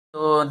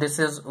So this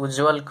is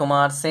Ujjwal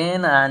Kumar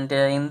Sen, and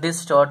in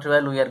this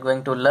tutorial we are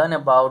going to learn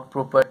about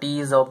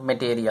properties of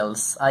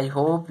materials. I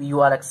hope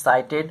you are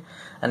excited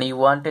and you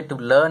wanted to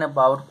learn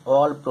about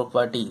all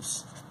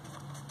properties.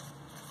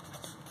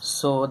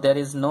 So there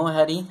is no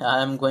hurry.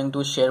 I am going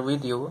to share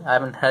with you. I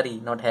am in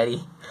hurry, not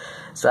hurry.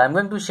 So I am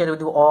going to share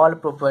with you all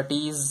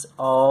properties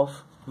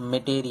of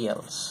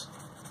materials.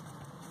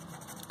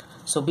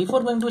 So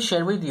before going to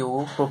share with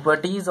you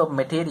properties of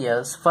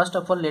materials, first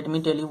of all let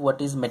me tell you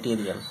what is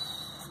material.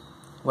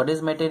 What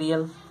is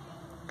material?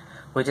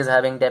 Which is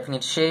having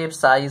definite shape,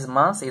 size,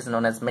 mass is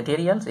known as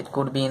materials. It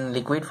could be in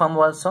liquid form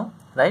also,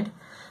 right?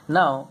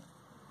 Now,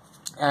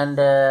 and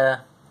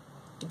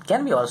it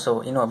can be also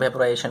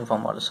vaporization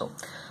form also.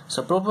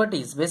 So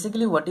properties,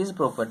 basically what is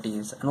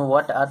properties and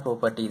what are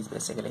properties?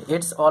 Basically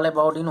it's all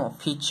about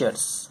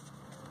features.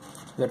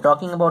 We are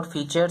talking about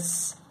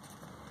features,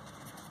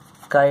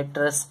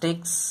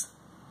 characteristics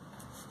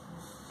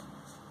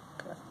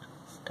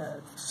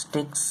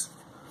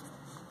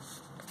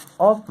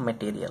of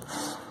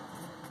materials.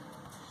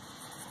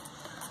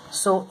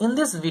 So in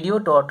this video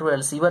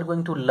tutorials you are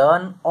going to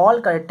learn all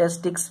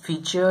characteristics,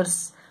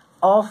 features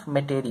of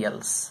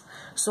materials.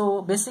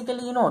 So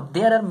basically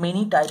there are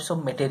many types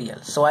of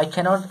materials, so I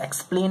cannot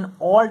explain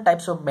all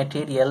types of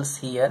materials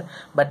here,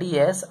 but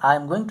yes, I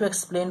am going to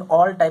explain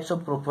all types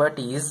of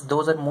properties.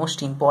 Those are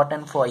most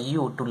important for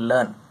you to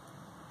learn.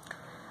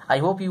 I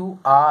hope you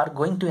are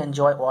going to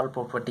enjoy all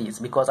properties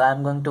because I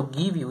am going to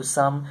give you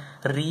some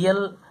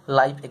real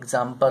life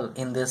example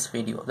in this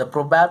video.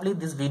 Probably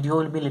this video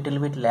will be a little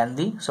bit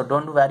lengthy, so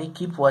don't worry,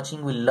 keep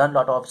watching. We'll learn a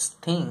lot of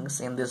things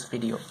in this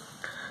video.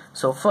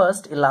 So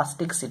first,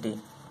 elasticity.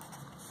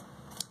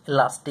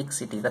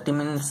 That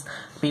means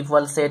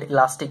people said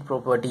elastic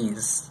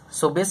properties.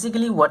 So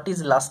basically what is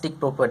elastic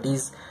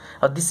properties?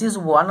 This is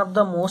one of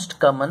the most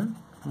common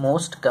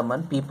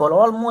people,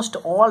 almost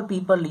all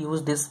people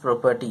use this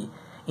property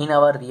in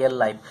our real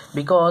life,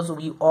 because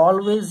we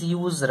always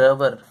use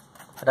rubber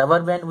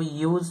band. We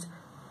use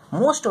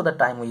most of the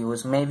time, we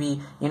use maybe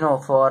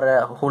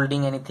for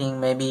holding anything,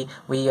 maybe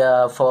we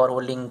for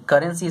holding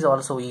currencies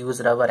also we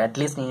use rubber, at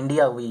least in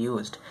India we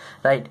used,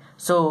 right?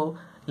 So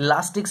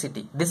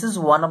elasticity, this is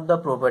one of the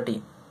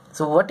property.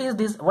 So what is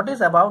this, what is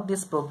about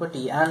this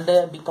property? And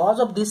because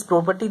of this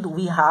property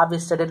we have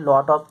studied a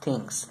lot of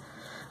things.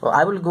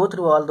 I will go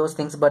through all those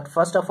things, but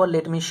first of all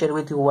let me share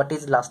with you what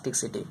is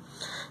elasticity.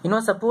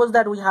 Suppose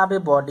that we have a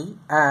body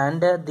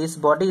and this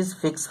body is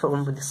fixed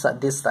from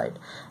this side,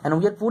 and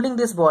we are pulling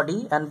this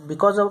body, and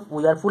because of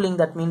we are pulling,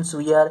 that means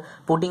we are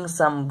putting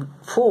some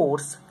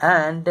force,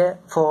 and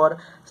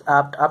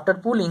after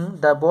pulling,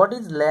 the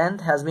body's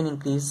length has been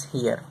increased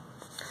here,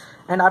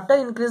 and after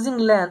increasing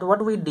length,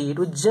 what we did,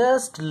 we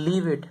just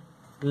leave it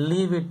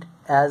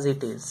as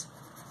it is.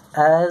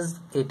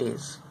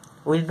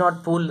 We did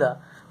not pull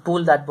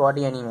that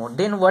body anymore.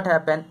 Then what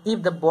happened?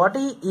 If the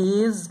body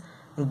is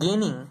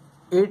gaining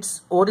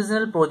its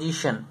original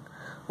position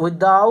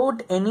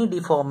without any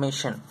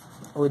deformation,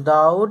 then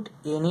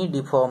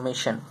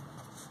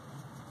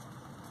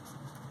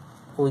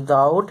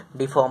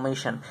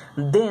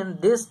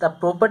the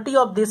property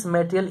of this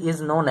material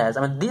is known as,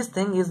 this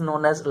thing is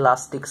known as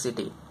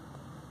elasticity.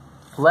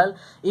 Well,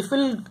 if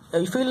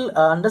we'll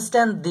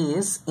understand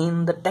this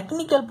in the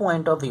technical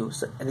point of view,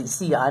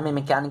 see, I'm a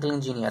mechanical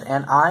engineer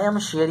and I am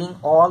sharing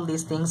all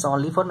these things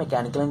only for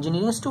mechanical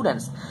engineering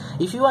students.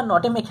 If you are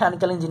not a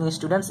mechanical engineering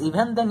students,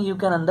 even then you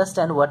can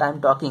understand what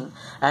I'm talking,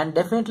 and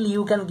definitely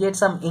you can get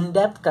some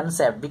in-depth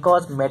concept,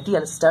 because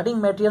studying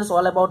materials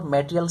all about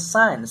material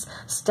science,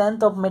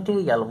 strength of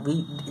material.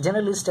 We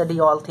generally study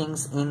all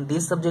things in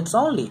these subjects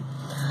only.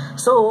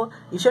 So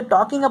if you're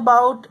talking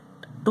about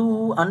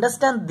to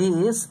understand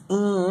this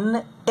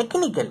in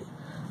technically,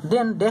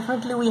 then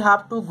definitely we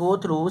have to go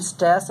through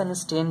stress and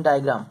strain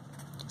diagram.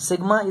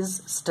 Sigma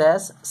is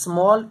stress,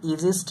 small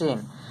is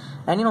strain.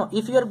 And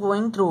if you are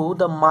going through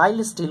the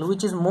mild steel,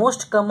 which is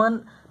most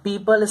common,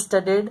 people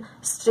studied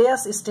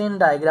stress strain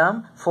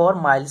diagram for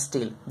mild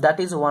steel. That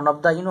is one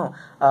of the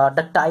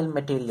ductile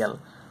material.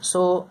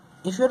 So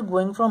if you are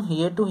going from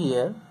here to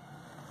here,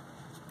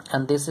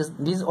 and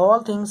these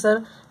all things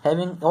are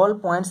having, all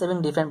points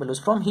having different values.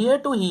 From here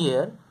to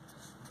here,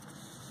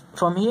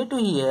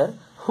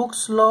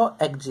 Hooke's law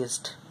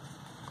exists.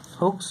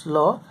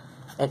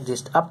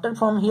 After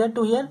from here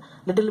to here,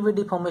 little bit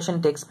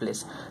deformation takes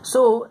place.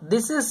 So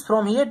this is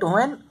from here to,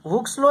 when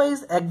Hooke's law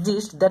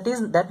exists,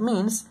 that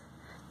means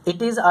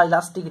it is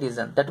elastic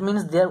region. That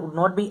means there would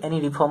not be any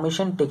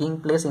deformation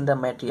taking place in the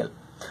material.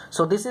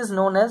 So this is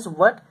known as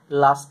what?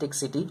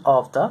 Elasticity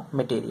of the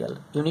material.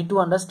 You need to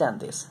understand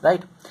this,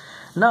 right?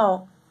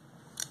 Now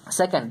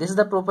second, this is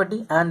the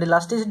property. And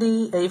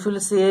elasticity, if you will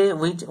say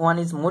which one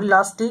is more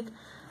elastic,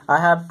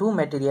 I have two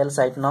materials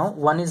right now.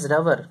 One is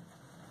rubber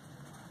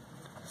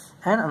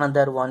and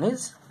another one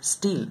is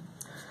steel.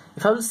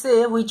 If I will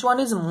say which one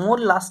is more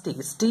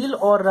elastic, steel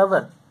or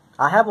rubber,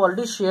 I have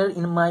already shared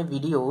in my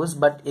videos,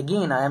 but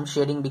again I am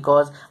sharing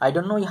because I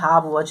don't know you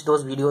have watched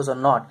those videos or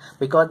not,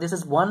 because this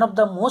is one of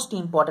the most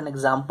important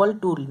example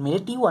to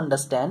make you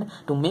understand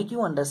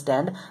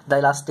the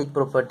elastic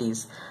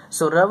properties.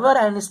 So rubber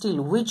and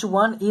steel, which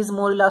one is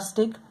more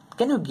elastic?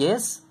 Can you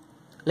guess?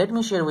 Let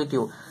me share with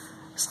you.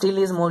 Steel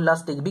is more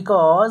elastic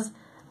because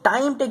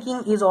time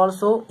taking is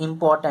also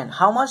important.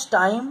 How much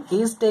time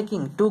is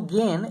taking to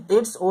gain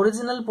its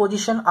original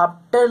position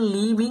after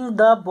leaving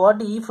the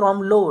body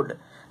from load?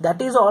 That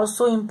is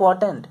also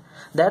important.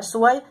 That's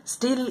why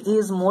steel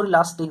is more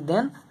elastic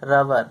than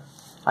rubber.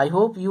 I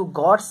hope you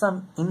got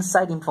some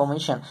inside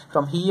information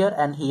from here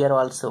and here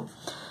also.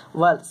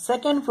 Well,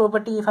 second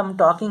property if I'm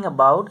talking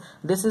about,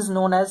 this is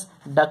known as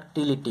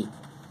ductility.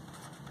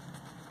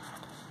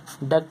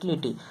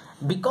 Ductility.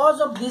 Because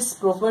of this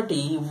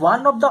property,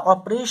 one of the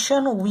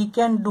operation we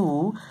can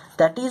do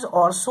that is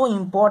also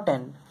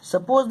important.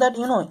 Suppose that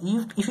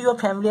if you are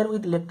familiar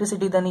with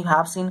electricity, then you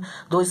have seen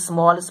those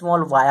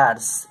small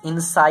wires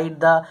inside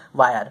the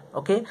wire,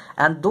 okay,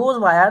 and those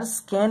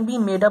wires can be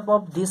made up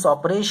of this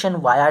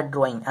operation wire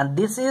drawing, and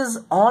this is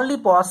only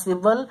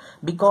possible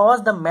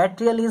because the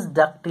material is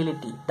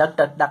ductility,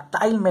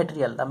 ductile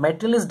material. The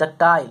material is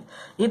ductile.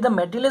 If the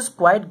material is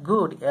quite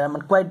good,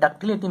 quite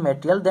ductility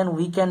material, then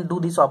we can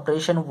do this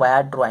operation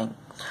wire drawing.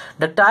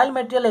 Ductile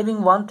material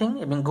having one thing,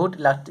 having good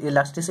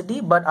elasticity,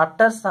 but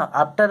after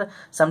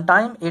some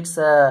time its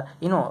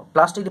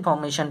plastic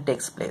deformation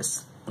takes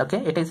place. Okay,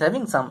 it is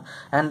having some,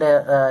 and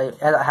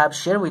as I have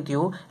shared with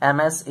you,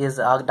 MS is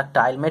a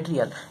ductile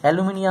material,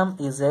 aluminium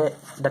is a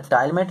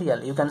ductile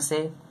material, you can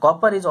say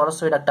copper is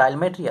also a ductile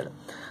material,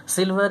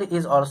 silver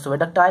is also a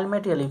ductile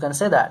material, you can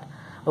say that.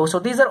 So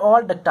these are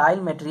all ductile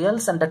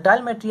materials, and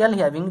ductile material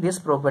having this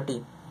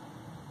property,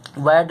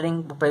 wire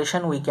drawing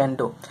operation we can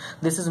do.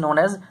 This is known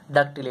as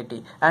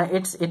ductility, and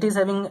it is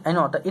having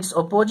its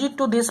opposite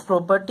to this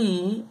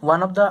property.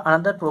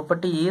 Another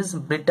property is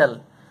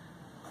brittle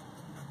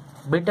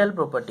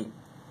property.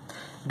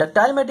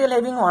 Ductile material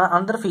having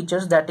another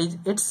features, that is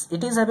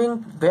it is having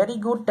very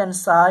good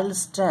tensile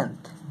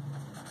strength.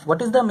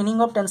 What is the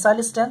meaning of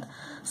tensile strength?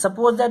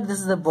 Suppose that this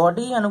is the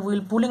body and we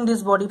will pulling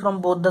this body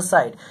from both the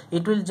side,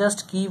 it will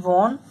just keep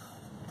on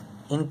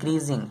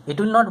increasing. It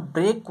will not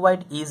break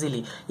quite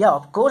easily. Yeah,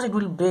 of course it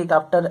will break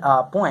after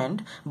a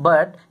point,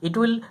 but it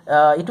will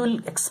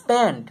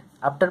expand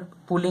after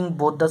pulling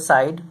both the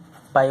side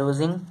by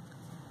using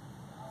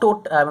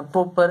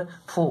proper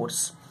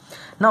force.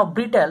 Now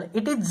brittle,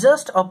 it is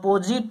just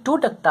opposite to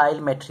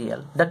ductile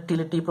material.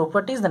 Ductility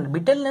properties, then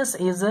brittleness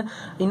is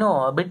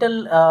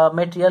brittle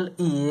material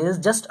is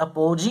just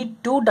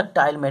opposite to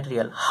ductile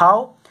material.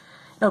 How?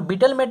 Now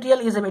brittle material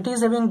is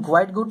having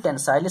quite good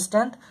tensile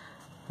strength.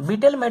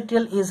 Brittle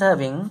material is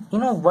having,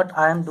 what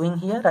I am doing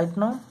here right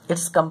now,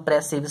 it's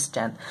compressive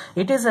strength.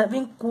 It is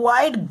having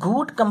quite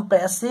good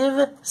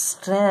compressive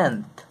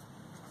strength.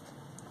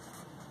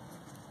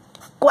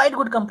 Quite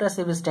good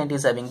compressive strength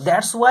is having.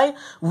 That's why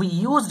we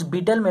used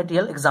brittle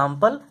material.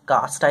 Example,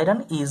 cast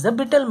iron is a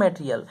brittle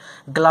material.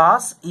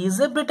 Glass is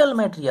a brittle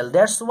material.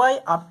 That's why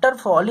after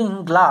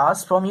falling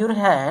glass from your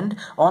hand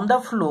on the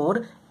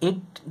floor,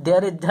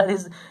 there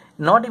is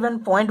not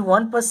even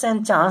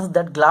 0.1% chance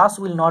that glass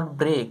will not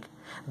break.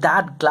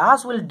 That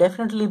glass will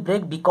definitely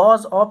break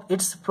because of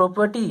its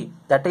property,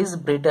 that is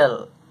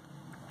brittle.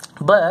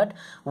 But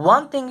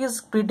one thing is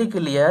pretty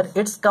clear,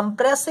 its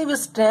compressive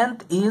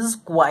strength is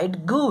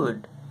quite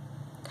good.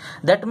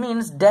 That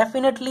means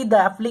definitely the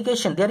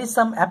application, there is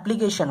some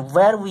application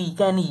where we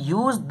can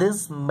use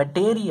this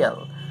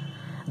material,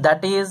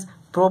 that is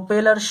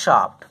propeller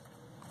shaft.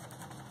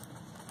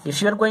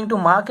 If you are going to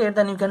market,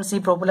 then you can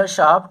see propeller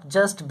shaft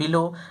just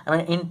below.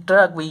 In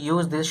truck we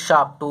use this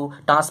shaft to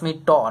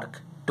transmit torque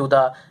to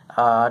the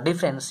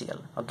differential,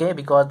 okay,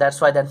 because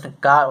that's why that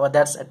car or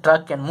that's a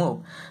truck can move.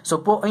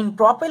 So in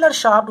propeller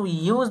shaft we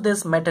use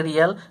this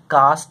material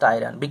cast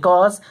iron,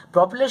 because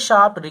propeller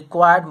shaft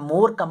required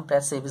more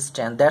compressive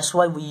strength. That's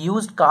why we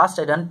used cast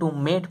iron to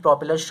make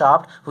propeller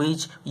shaft,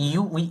 which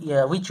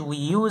we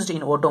used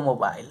in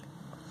automobile.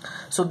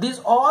 So these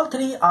all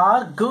three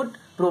are good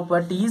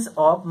properties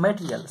of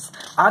materials.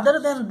 Other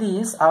than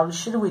this, I will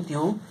share with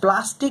you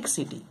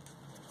plasticity.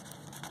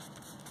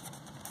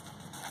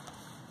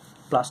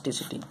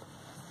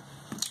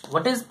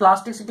 What is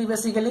plasticity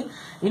basically?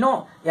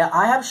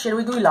 I have shared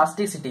with you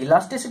elasticity.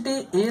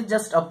 Elasticity is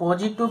just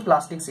opposite to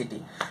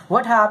plasticity.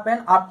 What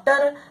happened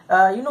after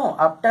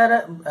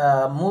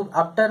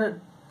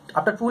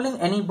after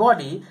pulling any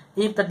body,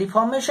 if the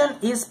deformation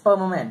is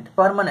permanent,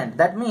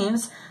 that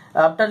means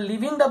after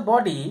leaving the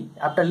body,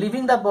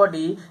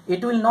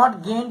 it will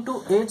not gain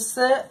to its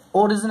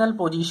original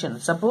position.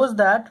 Suppose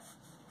that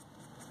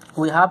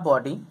we have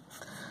body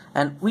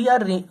and we are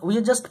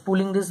just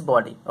pulling this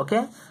body,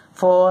 okay,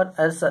 for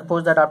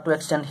suppose that up to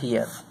extend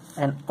here,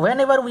 and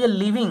whenever we are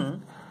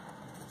leaving,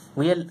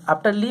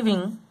 after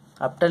leaving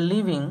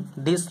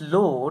this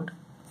load,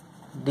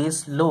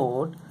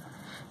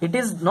 it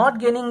is not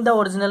gaining the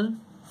original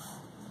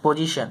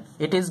position,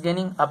 it is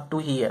gaining up to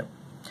here.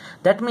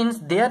 That means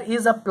there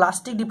is a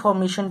plastic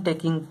deformation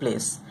taking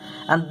place,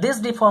 and this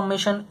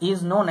deformation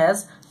is known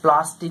as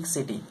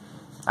plasticity.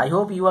 I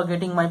hope you are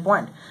getting my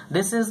point.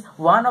 This is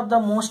one of the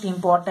most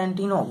important,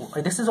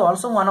 this is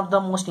also one of the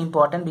most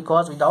important,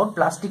 because without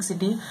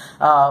plasticity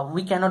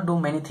we cannot do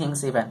many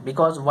things even,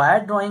 because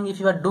wire drawing if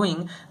you are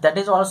doing, that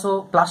is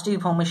also plastic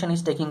deformation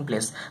is taking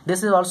place.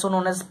 This is also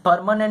known as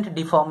permanent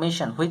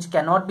deformation, which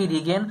cannot be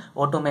regained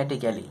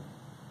automatically.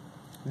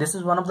 This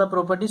is one of the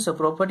properties. So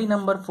property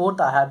number 4th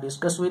I have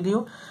discussed with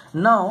you.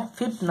 Now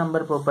 5th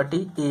number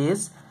property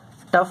is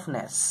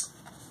toughness.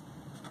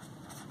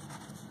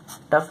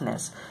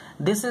 Toughness.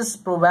 This is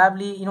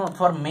probably,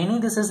 for many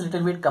this is a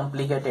little bit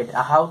complicated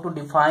how to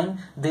define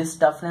this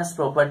toughness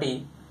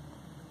property.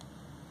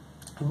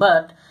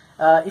 But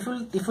if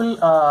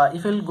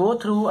you'll go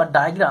through a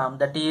diagram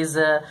that is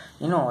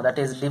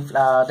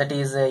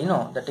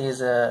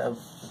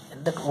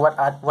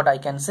what I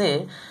can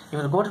say, you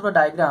will go to a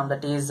diagram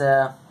that is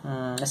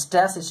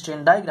stress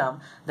strain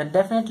diagram, then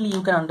definitely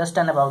you can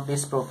understand about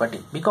this property.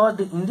 Because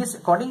in this,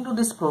 according to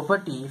this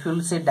property, if you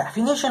will say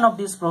definition of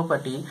this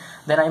property,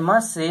 then I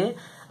must say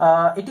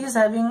it is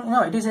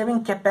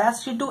having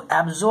capacity to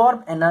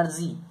absorb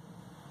energy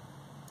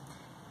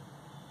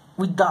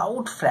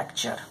without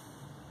fracture.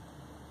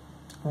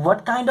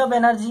 What kind of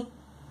energy?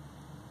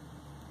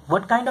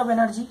 What kind of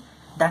energy?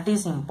 That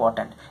is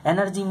important.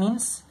 Energy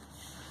means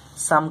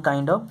some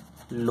kind of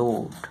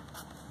load.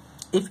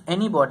 If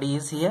anybody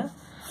is here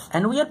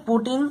and we are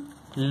putting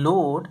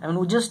load, and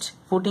we just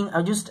putting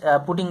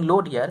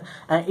load here,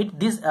 and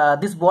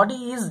this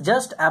body is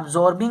just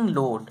absorbing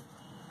load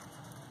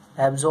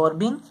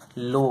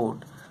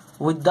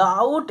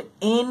without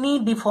any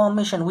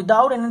deformation,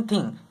 without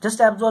anything, just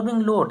absorbing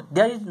load.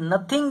 There is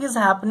nothing is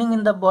happening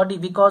in the body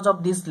because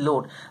of this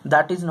load.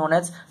 That is known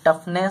as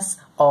toughness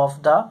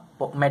of the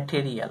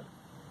material.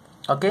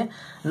 Okay,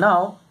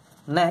 now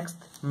next,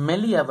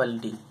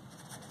 malleability.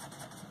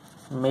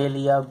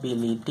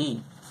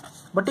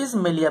 What is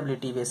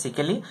malleability?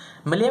 Basically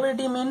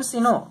malleability means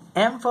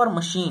M for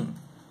machine,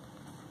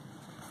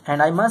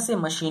 and I must say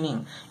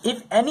machining.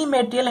 If any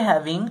material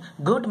having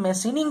good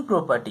machining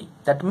property,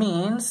 that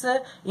means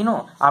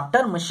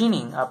after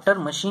machining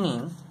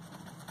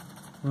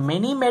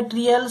many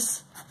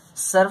materials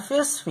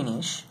surface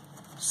finish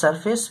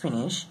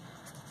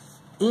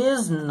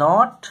is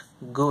not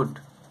good,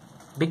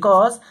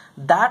 because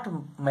that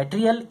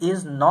material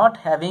is not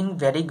having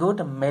very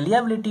good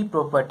malleability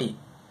property.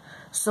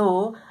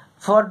 So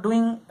for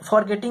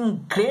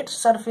getting great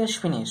surface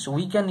finish,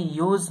 we can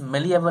use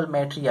malleable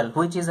material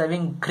which is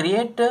having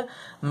great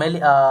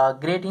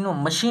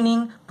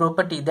machining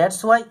property.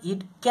 That's why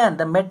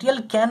the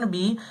material can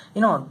be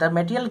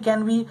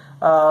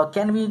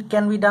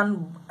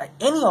done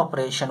any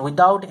operation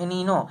without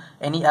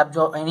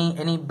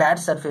any bad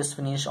surface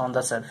finish on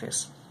the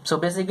surface. So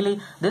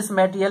basically this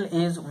material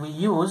is we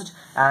used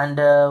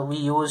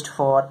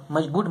for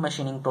good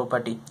machining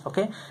property.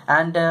 Okay,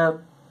 and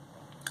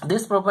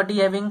this property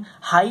having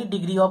high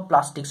degree of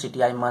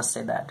plasticity. I must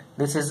say that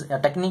this is a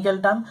technical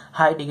term,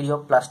 high degree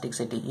of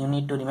plasticity. You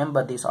need to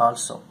remember this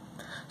also.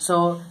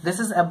 So this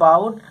is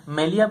about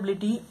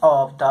malleability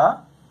of the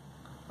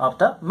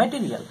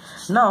material.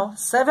 Now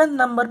 7th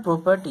number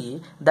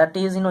property, that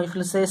is if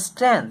you say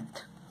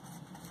strength.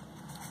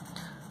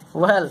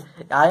 Well,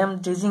 I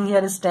am teaching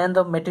here strength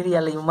of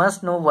material. You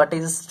must know what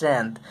is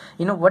strength.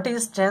 What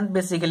is strength?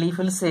 Basically, if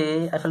you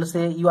say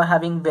you are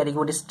having very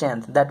good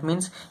strength, that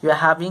means you are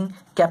having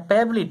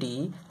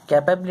capability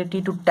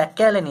to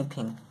tackle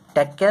anything.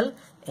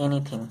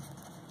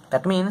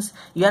 That means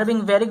you are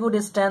having very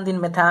good strength in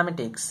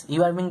mathematics.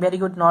 You are having very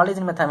good knowledge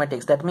in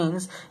mathematics. That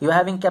means you are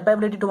having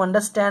capability to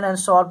understand and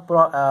solve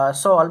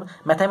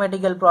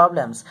mathematical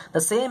problems. The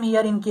same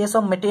here in case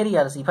of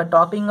materials. If I am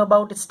talking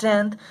about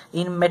strength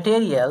in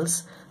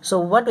materials, so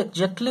what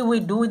exactly we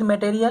do with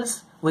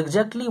materials? What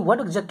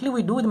exactly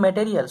we do with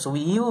materials? We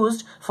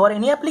used for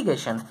any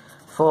application.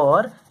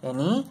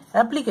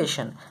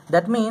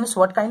 That means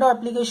what kind of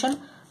application?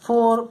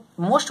 For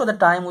most of the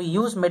time we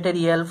use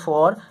material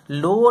for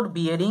load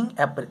bearing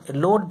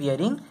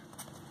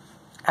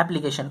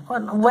application,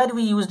 where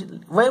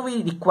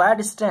we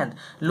required strength,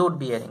 load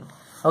bearing.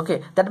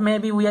 Okay, that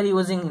maybe we are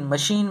using in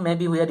machine,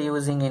 maybe we are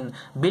using in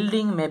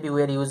building, maybe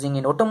we are using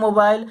in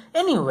automobile,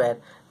 anywhere.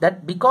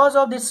 That because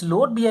of this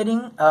load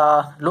bearing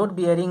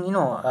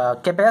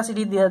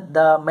capacity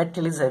the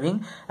material is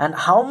having, and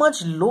how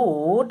much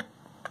load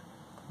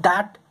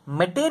that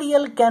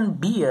material can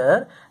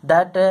bear,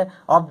 that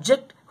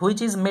object which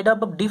is made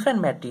up of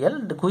different material,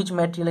 which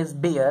material is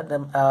bear,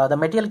 the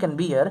material can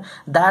bear,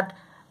 that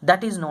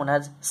is known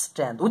as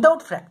strength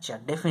without fracture,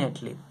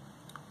 definitely.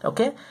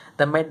 Okay,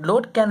 the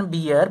load can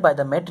bear by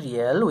the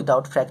material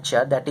without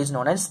fracture, that is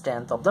known as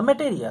strength of the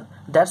material.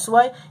 That's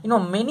why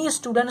many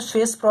students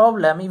face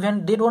problem,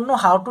 even they don't know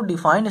how to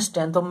define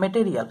strength of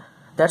material.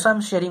 That's why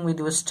I'm sharing with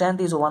you. Strength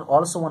is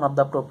also one of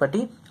the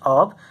property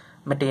of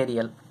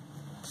material.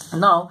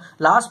 Now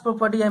last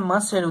property I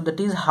must share you, that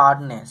is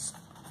hardness.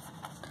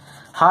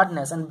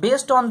 hardness, and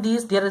based on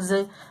this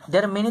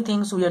there are many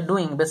things we are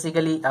doing.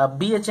 Basically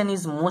BHN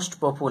is most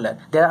popular.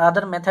 There are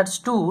other methods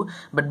too,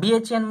 but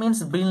BHN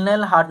means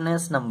Brinell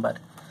hardness number,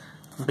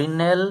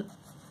 Brinell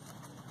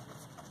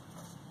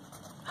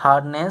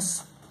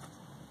hardness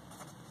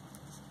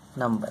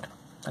number.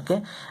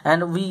 Okay,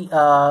 and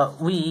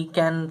we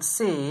can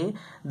say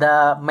the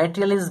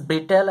material is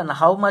brittle, and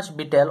how much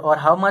brittle, or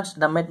how much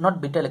not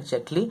brittle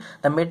exactly,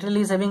 the material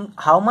is having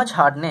how much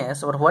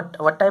hardness, or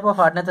what type of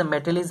hardness the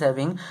material is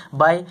having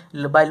by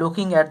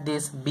looking at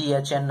this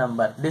BHN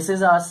number. This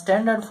is our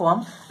standard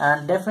form,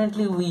 and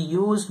definitely we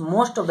use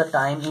most of the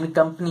time in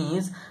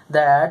companies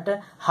that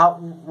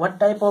what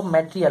type of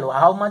material,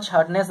 how much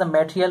hardness the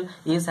material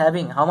is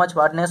having, how much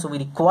hardness we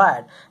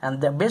required, and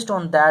based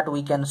on that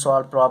we can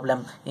solve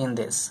problem in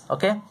this.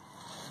 Okay,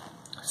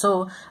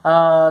 so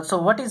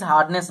what is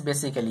hardness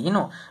basically?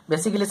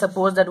 Basically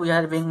suppose that we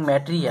are having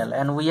material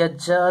and we are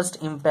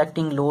just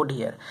impacting load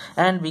here,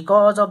 and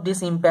because of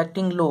this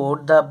impacting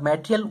load the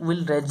material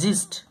will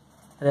resist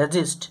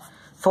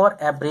for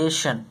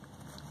abrasion,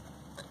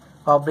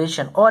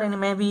 or in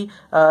maybe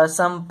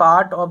some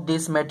part of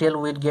this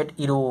material will get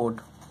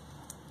erode.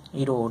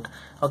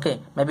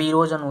 Okay, maybe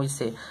erosion we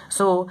say.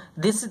 So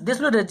this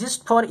will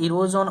resist for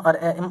erosion, or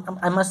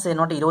I must say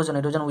not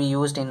erosion we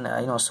used in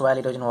soil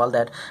erosion, all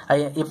that.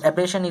 If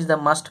abrasion is the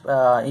must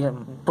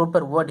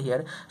proper word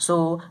here.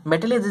 So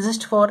material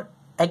resist for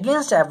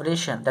against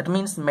abrasion, that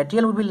means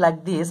material will be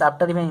like this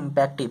after even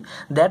impactive.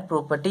 That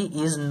property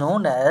is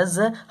known as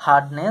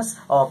hardness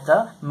of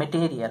the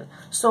material.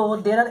 So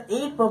there are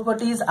 8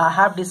 properties I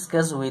have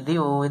discussed with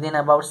you within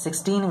about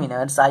 16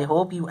 minutes. I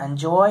hope you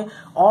enjoy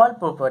all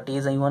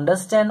properties and you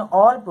understand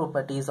all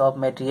properties of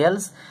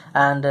materials.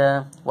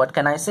 And what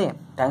can I say?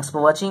 Thanks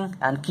for watching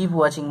and keep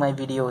watching my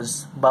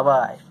videos. Bye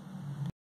bye.